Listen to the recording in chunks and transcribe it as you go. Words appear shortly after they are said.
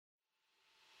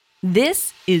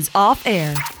This is Off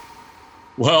Air.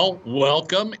 Well,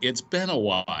 welcome. It's been a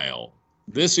while.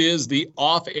 This is the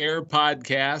Off Air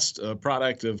podcast, a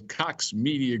product of Cox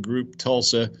Media Group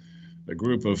Tulsa, a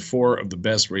group of 4 of the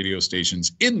best radio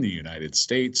stations in the United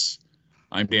States.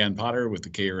 I'm Dan Potter with the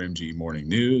KRMG Morning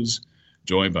News,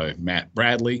 joined by Matt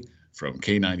Bradley from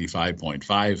K95.5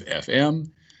 FM,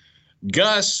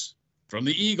 Gus from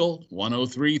the Eagle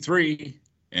 103.3,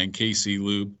 and Casey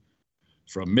Lube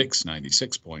from Mix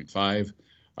 96.5.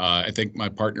 I think my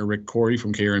partner Rick Corey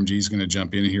from KRMG is going to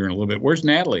jump in here in a little bit. Where's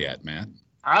Natalie at, Matt?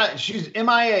 She's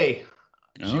MIA.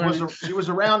 She was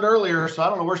around earlier, so I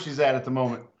don't know where she's at the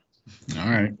moment. All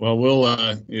right. Well, we'll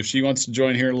if she wants to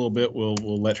join here in a little bit, we'll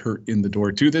let her in the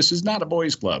door too. This is not a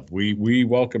boys' club. We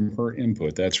welcome her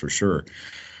input. That's for sure.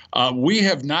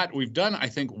 We've done, I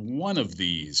think, one of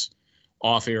these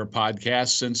off-air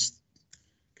podcasts since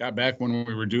got back when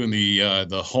we were doing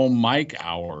the home mic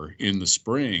hour in the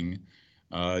spring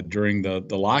during the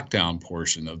lockdown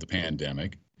portion of the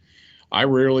pandemic. I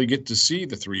rarely get to see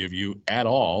the three of you at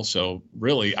all. So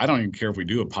really, I don't even care if we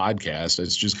do a podcast.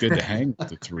 It's just good to hang with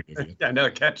the three of you. I know,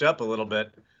 catch up a little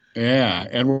bit. Yeah,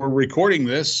 and we're recording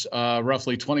this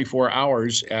roughly 24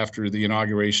 hours after the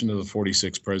inauguration of the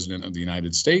 46th President of the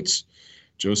United States,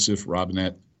 Joseph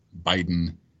Robinette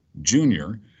Biden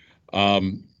Jr.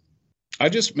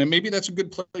 Maybe that's a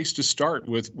good place to start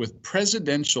with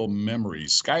presidential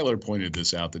memories. Skyler pointed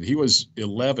this out, that he was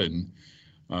 11.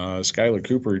 Skyler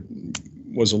Cooper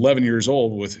was 11 years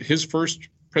old with his first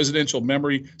presidential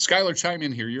memory. Skyler, chime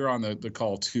in here. You're on the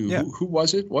call too. Yeah. Who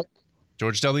was it? What?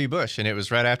 George W. Bush, and it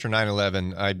was right after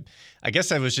 9/11. I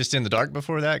guess I was just in the dark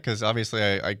before that, because obviously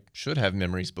I should have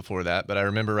memories before that, but I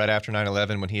remember right after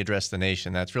 9/11 when he addressed the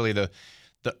nation. That's really the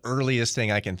earliest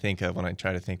thing I can think of when I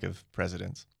try to think of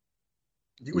presidents.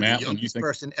 You were Matt, the youngest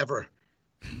person ever.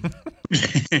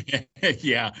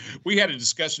 Yeah, we had a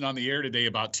discussion on the air today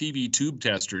about TV tube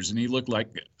testers, and he looked like,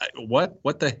 what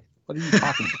are you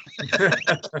talking about?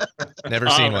 Never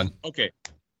seen one. Okay,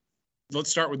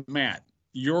 let's start with Matt.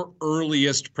 Your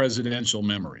earliest presidential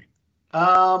memory? It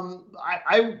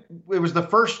was the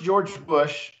first George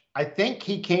Bush. I think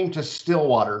he came to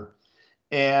Stillwater,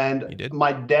 and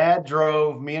my dad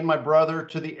drove me and my brother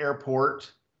to the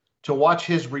airport to watch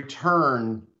his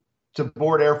return to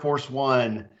board Air Force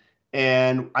One.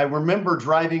 And I remember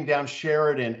driving down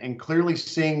Sheridan and clearly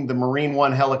seeing the Marine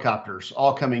One helicopters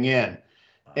all coming in,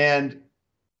 and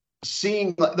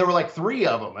seeing there were like 3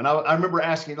 of them. And I remember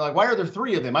asking, like, why are there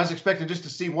 3 of them? I was expecting just to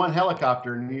see one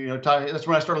helicopter. And, that's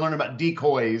when I started learning about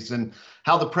decoys and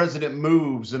how the president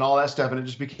moves and all that stuff. And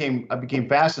I became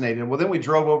fascinated. Well, then we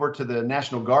drove over to the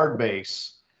National Guard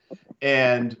base,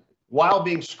 and while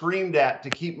being screamed at to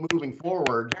keep moving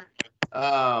forward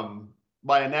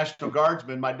by a National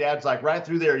Guardsman, my dad's like, right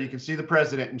through there, you can see the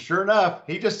president. And sure enough,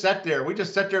 he just sat there. We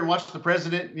just sat there and watched the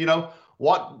president,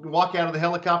 walk out of the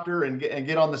helicopter and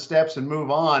get on the steps and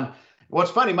move on. What's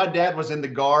funny, my dad was in the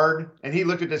Guard, and he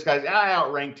looked at this guy. I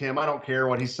outranked him. I don't care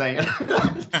what he's saying.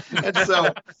 And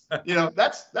so,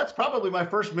 that's probably my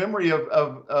first memory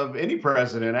of any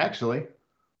president, actually.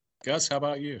 Gus, how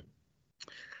about you?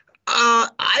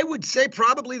 I would say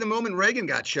probably the moment Reagan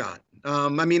got shot.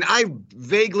 I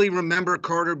vaguely remember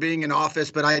Carter being in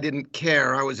office, but I didn't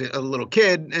care. I was a little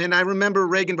kid, and I remember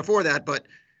Reagan before that. But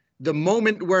the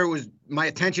moment where my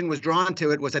attention was drawn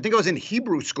to it was, I think I was in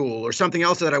Hebrew school or something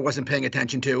else that I wasn't paying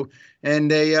attention to,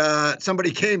 and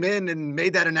somebody came in and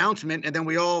made that announcement, and then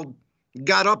we all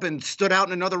got up and stood out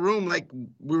in another room like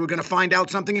we were going to find out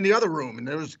something in the other room.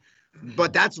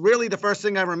 But that's really the first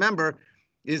thing I remember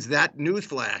is that news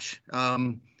flash,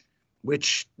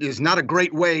 which is not a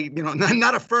great way,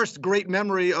 not a first great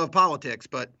memory of politics,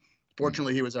 but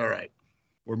fortunately he was all right.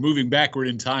 We're moving backward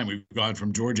in time. We've gone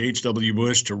from George H.W.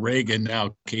 Bush to Reagan,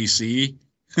 now KC.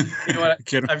 You know what?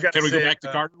 Can we go back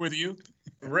to Carter with you?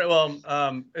 Well,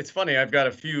 it's funny. I've got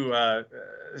a few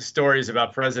stories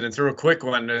about presidents. A real quick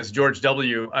one is George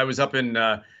W. I was up in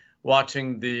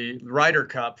watching the Ryder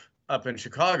Cup up in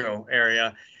Chicago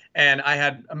area, and I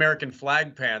had American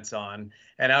flag pants on,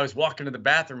 and I was walking to the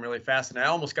bathroom really fast, and I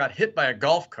almost got hit by a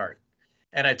golf cart.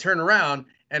 And I turned around,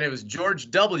 and it was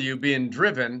George W. being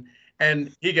driven,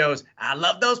 and he goes, "I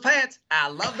love those pants. I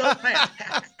love those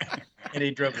pants." And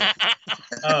he drove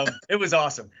it. It was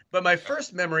awesome. But my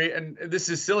first memory, and this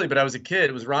is silly, but I was a kid.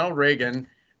 It was Ronald Reagan,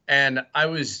 and I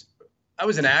was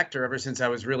an actor ever since I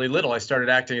was really little. I started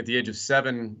acting at the age of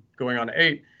 7, going on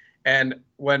 8. And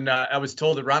when I was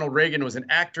told that Ronald Reagan was an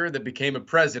actor that became a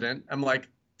president, I'm like,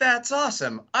 that's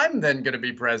awesome. I'm then going to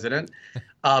be president.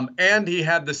 And he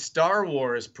had the Star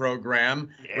Wars program,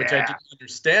 which I didn't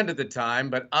understand at the time,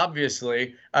 but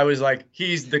obviously I was like,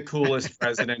 he's the coolest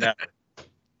president ever.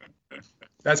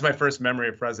 That's my first memory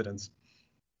of presidents.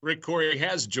 Rick Corey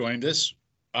has joined us.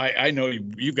 I know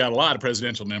you've got a lot of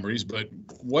presidential memories, but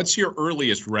what's your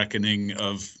earliest reckoning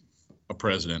of a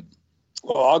president?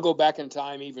 Well, I'll go back in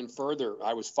time even further.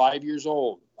 I was 5 years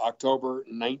old, October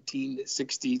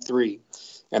 1963.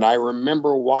 And I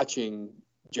remember watching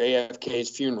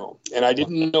JFK's funeral. And I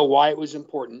didn't know why it was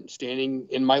important, standing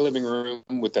in my living room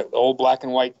with that old black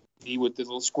and white TV with the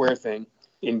little square thing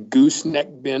in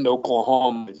Gooseneck Bend,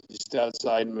 Oklahoma, just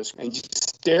outside Muskogee, and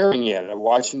just staring at it,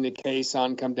 watching the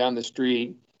caisson come down the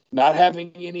street, not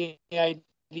having any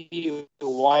idea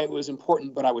why it was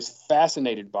important, but I was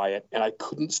fascinated by it, and I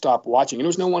couldn't stop watching. And there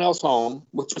was no one else home,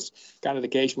 which was kind of the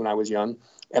case when I was young,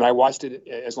 and I watched it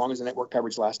as long as the network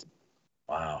coverage lasted.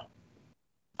 Wow.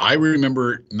 I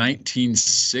remember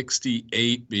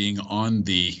 1968 being on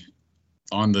the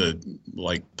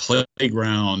like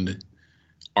playground,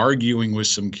 arguing with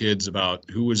some kids about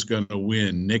who was going to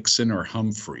win, Nixon or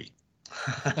Humphrey.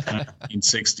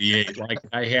 1968. Like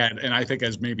I had, and I think I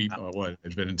was maybe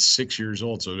I'd been 6 years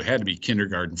old, so it had to be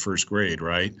kindergarten, first grade,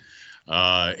 right?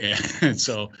 And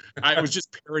so I was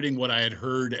just parroting what I had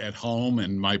heard at home,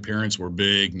 and my parents were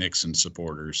big Nixon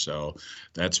supporters, so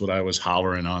that's what I was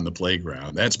hollering on the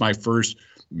playground. That's my first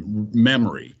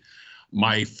memory.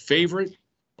 My favorite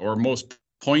or most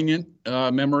poignant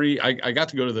memory, I got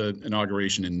to go to the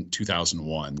inauguration in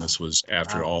 2001. This was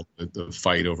after all the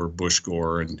fight over Bush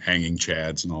Gore and hanging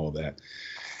Chads and all of that.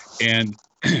 And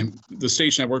the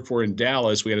station I worked for in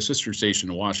Dallas, we had a sister station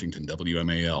in Washington,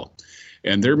 WMAL.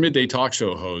 And their midday talk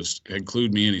show host had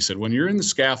clued me in. He said, when you're in the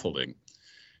scaffolding,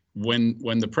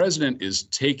 when the president is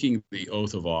taking the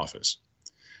oath of office,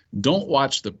 don't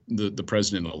watch the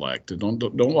president-elect.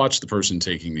 Don't watch the person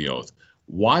taking the oath.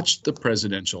 Watch the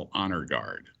Presidential Honor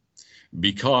Guard,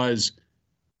 because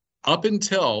up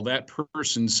until that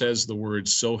person says the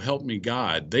words, "So help me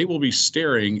God," they will be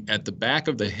staring at the back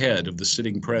of the head of the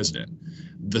sitting president.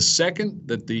 The second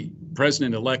that the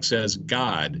president-elect says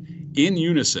God, in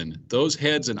unison, those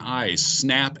heads and eyes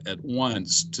snap at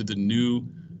once to the new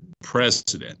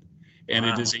president. And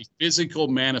It is a physical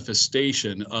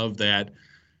manifestation of that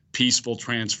peaceful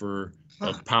transfer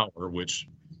of power, which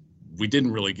we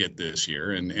didn't really get this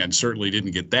year, and certainly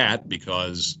didn't get that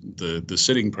because the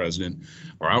sitting president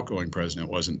or outgoing president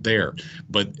wasn't there.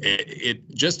 But it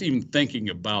just even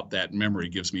thinking about that memory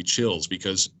gives me chills,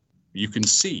 because you can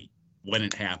see when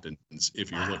it happens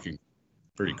if you're looking.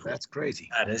 Pretty cool. That's crazy.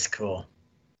 That is cool.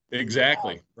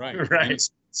 Exactly. Right. Right.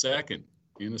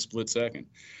 In a split second.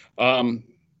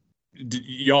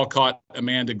 Y'all caught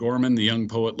Amanda Gorman, the young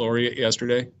poet laureate,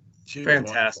 yesterday?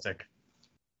 Fantastic.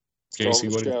 Casey,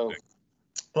 what did you think?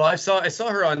 Well, I saw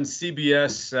her on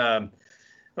CBS. I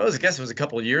guess it was a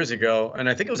couple of years ago, and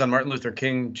I think it was on Martin Luther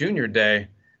King Jr. Day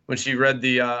when she read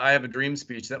the "I Have a Dream"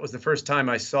 speech. That was the first time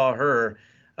I saw her,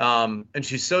 and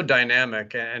she's so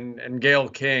dynamic. And Gayle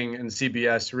King and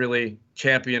CBS really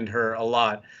championed her a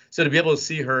lot. So to be able to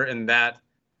see her in that,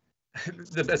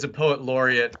 as a poet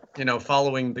laureate,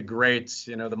 following the greats,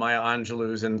 the Maya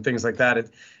Angelou's and things like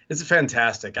that, it's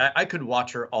fantastic. I could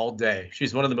watch her all day.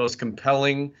 She's one of the most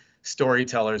compelling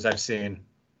storytellers I've seen.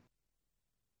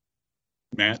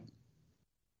 Matt?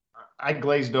 I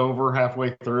glazed over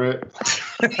halfway through it.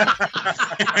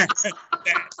 That's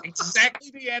exactly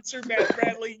the answer, Matt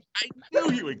Bradley. I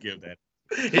knew you would give that.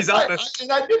 He's honest.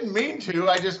 And I didn't mean to.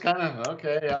 I just kind of,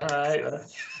 okay, all right.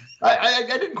 I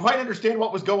didn't quite understand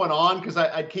what was going on, because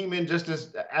I came in just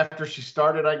as after she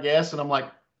started, I guess, and I'm like,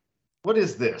 what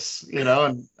is this? And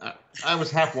I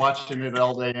was half watching it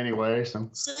all day anyway. So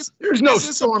there's no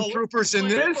stormtroopers in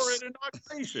this.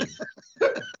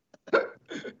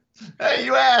 Hey,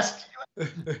 you asked.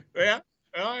 Yeah.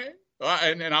 All right.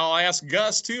 And I'll ask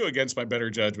Gus too, against my better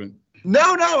judgment.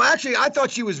 No, actually, I thought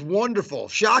she was wonderful.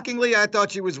 Shockingly, I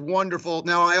thought she was wonderful.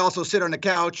 Now, I also sit on the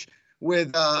couch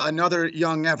with another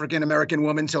young African-American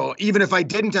woman. So even if I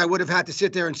didn't, I would have had to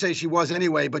sit there and say she was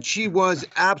anyway. But she was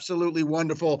absolutely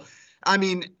wonderful. I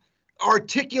mean,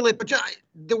 articulate, but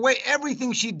the way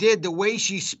everything she did, the way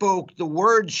she spoke, the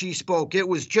words she spoke, it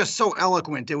was just so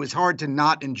eloquent. It was hard to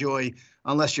not enjoy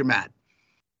unless you're mad.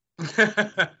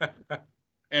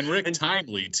 And Rick,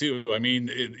 timely too. I mean,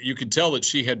 you could tell that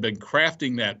she had been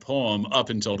crafting that poem up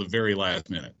until the very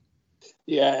last minute.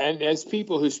 Yeah, and as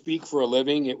people who speak for a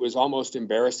living, it was almost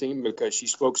embarrassing because she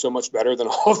spoke so much better than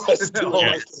all of us do.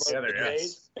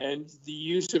 Yes. And the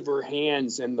use of her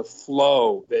hands and the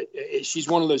flow, that she's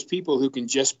one of those people who can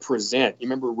just present. You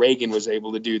remember Reagan was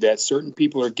able to do that. Certain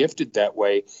people are gifted that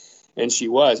way, and she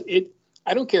was.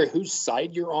 I don't care whose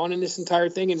side you're on in this entire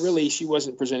thing, and really she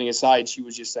wasn't presenting a side. She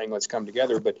was just saying, let's come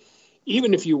together. But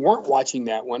even if you weren't watching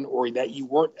that one, or that you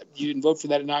didn't vote for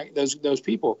that, those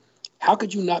people, how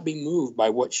could you not be moved by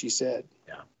what she said?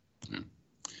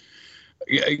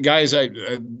 Yeah, guys, I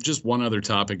just one other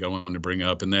topic I wanted to bring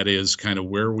up, and that is kind of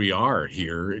where we are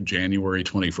here, January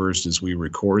 21st, as we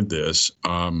record this.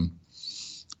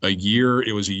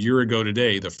 It was a year ago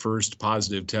today, the first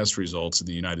positive test results in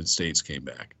the United States came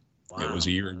back. Wow. It was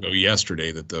a year ago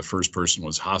yesterday that the first person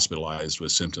was hospitalized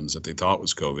with symptoms that they thought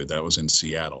was COVID. That was in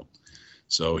Seattle.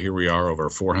 So here we are, over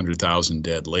 400,000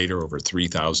 dead later, over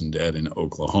 3,000 dead in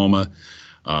Oklahoma.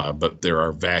 But there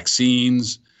are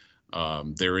vaccines.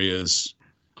 There is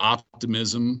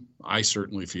optimism. I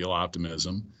certainly feel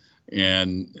optimism.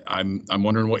 And I'm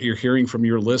wondering what you're hearing from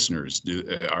your listeners.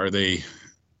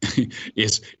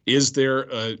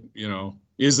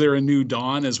 Is there a new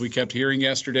dawn, as we kept hearing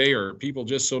yesterday, or are people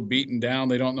just so beaten down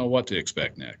they don't know what to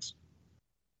expect next?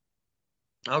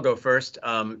 I'll go first.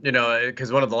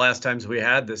 Because one of the last times we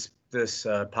had this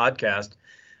podcast,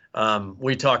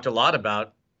 we talked a lot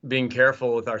about being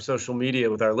careful with our social media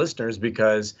with our listeners,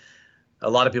 because a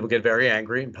lot of people get very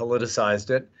angry and politicized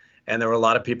it. And there were a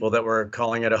lot of people that were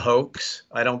calling it a hoax.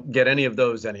 I don't get any of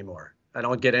those anymore. I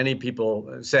don't get any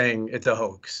people saying it's a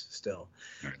hoax still.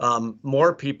 Right.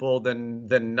 More people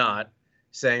than not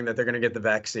saying that they're going to get the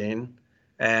vaccine,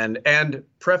 and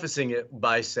prefacing it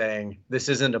by saying, this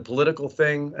isn't a political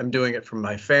thing. I'm doing it for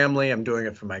my family. I'm doing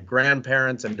it for my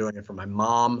grandparents. I'm doing it for my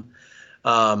mom.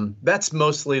 That's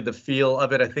mostly the feel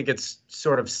of it. I think it's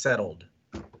sort of settled.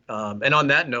 And on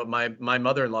that note, my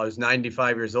mother-in-law, who's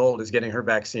 95 years old, is getting her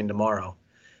vaccine tomorrow,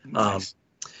 nice.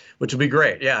 Which will be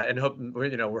great. Yeah, and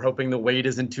we're hoping the wait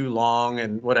isn't too long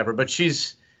and whatever. But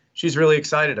she's really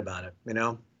excited about it.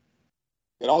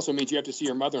 It also means you have to see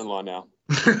your mother-in-law now.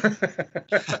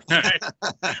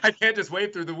 I can't just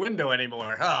wave through the window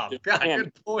anymore. Oh, God,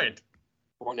 good point.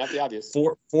 Pointing out the obvious.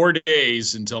 4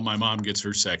 days until my mom gets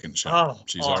her second shot. Oh,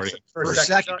 she's awesome. already first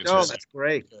second. Oh, that's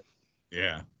great.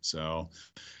 Yeah, so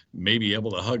maybe able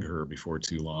to hug her before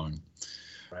too long.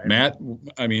 Right. Matt,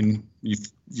 I mean,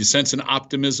 you sense an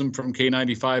optimism from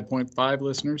K95.5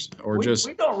 listeners, or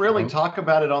we don't really talk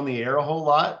about it on the air a whole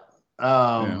lot.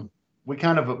 We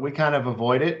kind of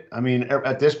avoid it. I mean,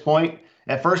 at this point,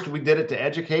 at first we did it to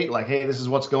educate, like, hey, this is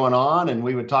what's going on, and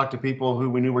we would talk to people who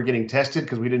we knew were getting tested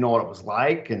because we didn't know what it was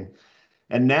like, and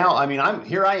now, I mean,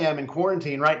 I am in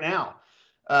quarantine right now.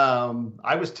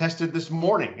 I was tested this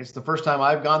morning. It's the first time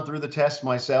I've gone through the test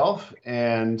myself,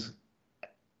 and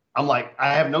I'm like,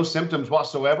 I have no symptoms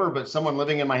whatsoever, but someone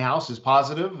living in my house is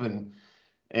positive, and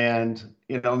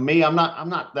me, I'm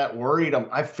not that worried.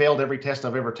 I've failed every test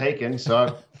I've ever taken,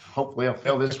 so hopefully I'll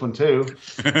fail this one too.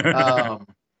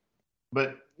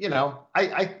 But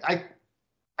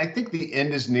I think the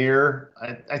end is near.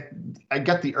 I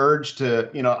got the urge to,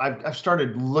 I've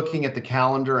started looking at the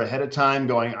calendar ahead of time,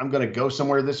 going, I'm going to go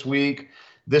somewhere this week.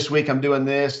 This week I'm doing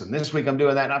this, and this week I'm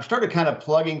doing that. And I've started kind of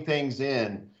plugging things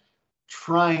in,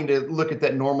 trying to look at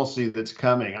that normalcy that's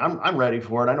coming. I'm ready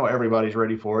for it. I know everybody's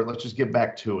ready for it. Let's just get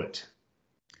back to it.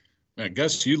 I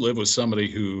guess you live with somebody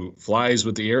who flies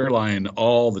with the airline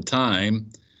all the time.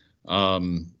 I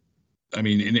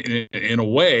mean, in a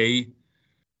way,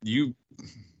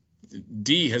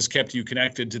 D has kept you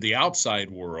connected to the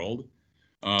outside world.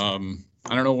 I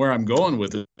don't know where I'm going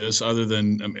with this, other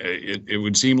than it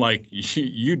would seem like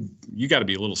you got to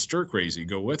be a little stir crazy.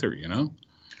 Go with her,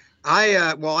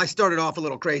 I started off a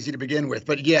little crazy to begin with,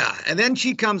 but yeah. And then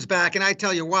she comes back, and I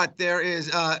tell you what, there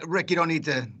is, Rick, you don't need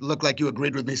to look like you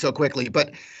agreed with me so quickly,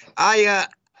 but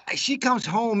she comes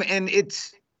home, and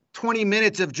it's 20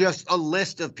 minutes of just a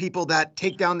list of people that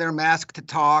take down their mask to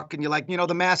talk. And you're like,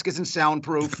 the mask isn't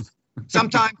soundproof.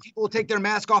 Sometimes people will take their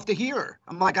mask off to hear.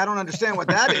 I'm like, I don't understand what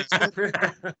that is.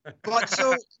 But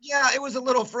so, yeah, it was a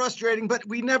little frustrating, but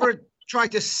we never try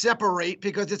to separate,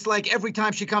 because it's like every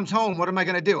time she comes home, what am I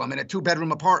going to do? I'm in a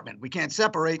 2-bedroom apartment. We can't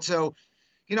separate. So,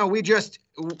 we just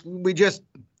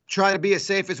try to be as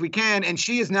safe as we can. And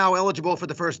she is now eligible for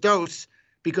the first dose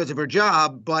because of her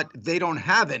job, but they don't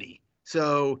have any.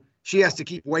 So she has to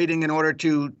keep waiting in order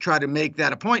to try to make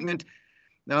that appointment.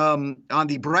 On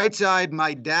the bright side,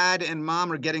 my dad and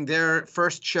mom are getting their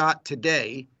first shot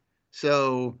today.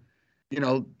 So,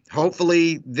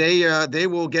 hopefully they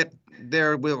will get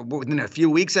within a few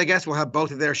weeks, I guess, we'll have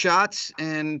both of their shots.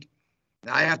 And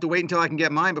I have to wait until I can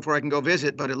get mine before I can go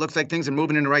visit, but it looks like things are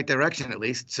moving in the right direction at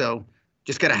least. So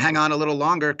just got to hang on a little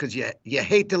longer because you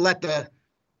hate to let the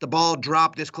ball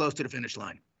drop this close to the finish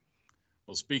line.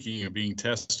 Well, speaking of being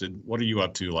tested, what are you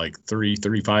up to? Like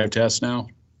 35 tests now,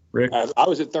 Rick? I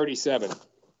was at 37.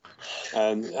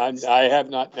 And I have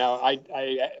not now. I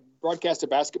broadcast a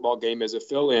basketball game as a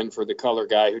fill-in for the color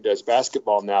guy who does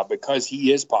basketball now because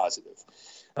he is positive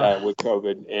with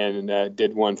COVID and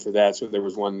did one for that. So there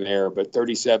was one there. But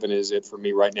 37 is it for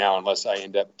me right now, unless I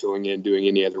end up doing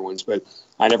any other ones. But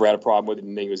I never had a problem with it.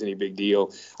 Didn't think it was any big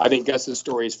deal. I think Gus's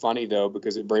story is funny, though,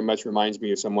 because it very much reminds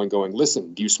me of someone going,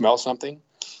 listen, do you smell something?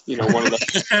 You know, one of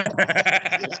those.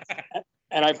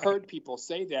 And I've heard people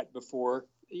say that before.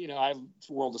 You know, it's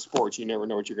world of sports. You never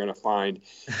know what you're going to find.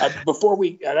 I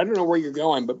don't know where you're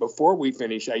going, but before we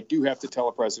finish, I do have to tell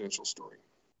a presidential story.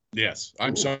 Yes.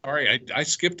 I'm sorry. I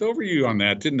skipped over you on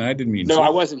that, didn't I? I didn't mean to. No, I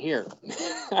wasn't here.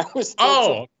 I was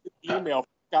email from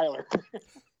Skyler.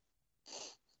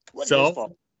 So, his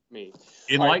fault? Me.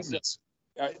 Enlighten us.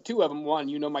 Two of them. One,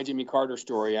 you know my Jimmy Carter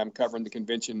story. I'm covering the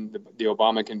convention, the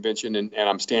Obama convention, and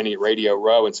I'm standing at Radio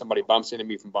Row, and somebody bumps into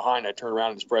me from behind. I turn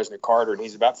around, and it's President Carter, and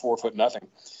he's about 4'0".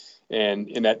 And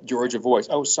in that Georgia voice,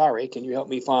 oh, sorry, can you help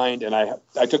me find? And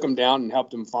I took him down and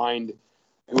helped him find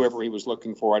whoever he was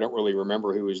looking for. I don't really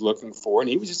remember who he was looking for, and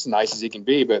he was just as nice as he can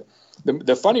be. But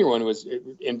the funnier one was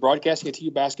in broadcasting a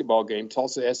TU basketball game,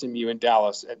 Tulsa SMU in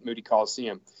Dallas at Moody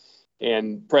Coliseum.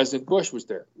 And President Bush was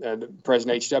there,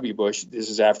 President H.W. Bush. This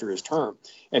is after his term.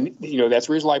 And, you know, that's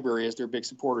where his library is. They're big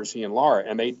supporters, he and Laura.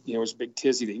 And it was a big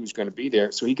tizzy that he was going to be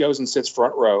there. So he goes and sits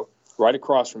front row, right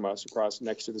across from us, across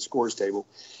next to the scores table.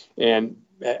 And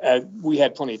we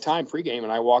had plenty of time pregame.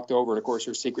 And I walked over, and, of course,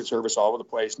 there's Secret Service all over the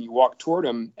place. And you walk toward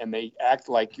them, and they act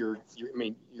like you're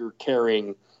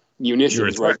carrying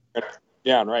munitions, right?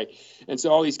 Yeah, right. And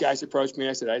so all these guys approached me.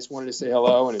 I said, I just wanted to say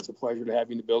hello, and it's a pleasure to have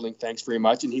you in the building. Thanks very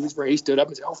much. And he stood up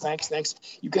and said, oh, thanks.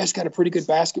 You guys got a pretty good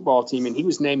basketball team. And he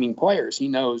was naming players. He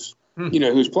knows,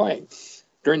 who's playing.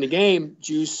 During the game,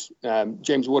 Juice,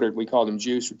 James Woodard, we called him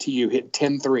Juice, for TU, hit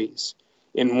 10 threes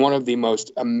in one of the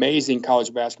most amazing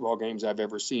college basketball games I've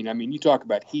ever seen. I mean, you talk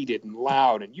about heated and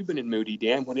loud, and you've been in Moody,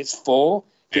 Dan, when it's full,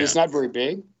 because it's not very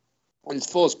big. When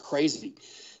it's full, it's crazy.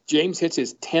 James hits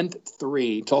his 10th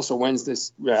three. Tulsa wins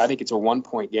this. I think it's a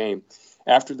 1-point game.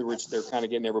 After they're kind of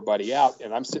getting everybody out,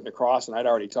 and I'm sitting across, and I'd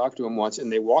already talked to him once, and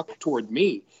they walk toward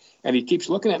me, and he keeps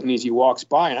looking at me as he walks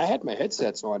by, and I had my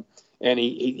headsets on, and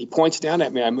he points down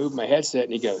at me. I move my headset,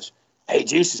 and he goes, hey,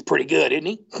 Juice is pretty good, isn't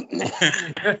he?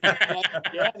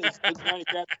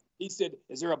 He said,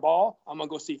 is there a ball? I'm going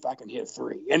to go see if I can hit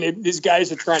 3. And these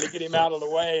guys are trying to get him out of the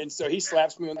way, and so he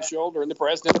slaps me on the shoulder, and the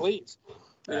president leaves.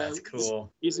 That's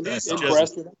cool. He's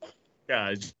impressed with him. Yeah,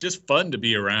 it's just fun to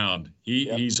be around.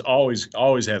 He's always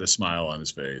had a smile on his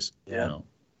face. Yeah. You know.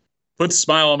 Put a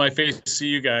smile on my face to see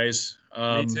you guys.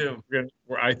 Me too.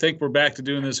 I think we're back to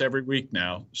doing this every week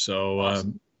now. So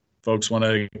folks want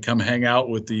to come hang out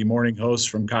with the morning hosts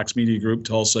from Cox Media Group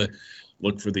Tulsa.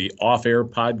 Look for the Off Air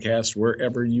podcast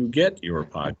wherever you get your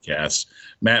podcasts.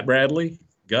 Matt Bradley,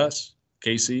 Gus,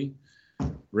 Casey,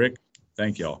 Rick,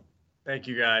 thank y'all. Thank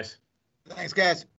you, guys. Thanks, guys.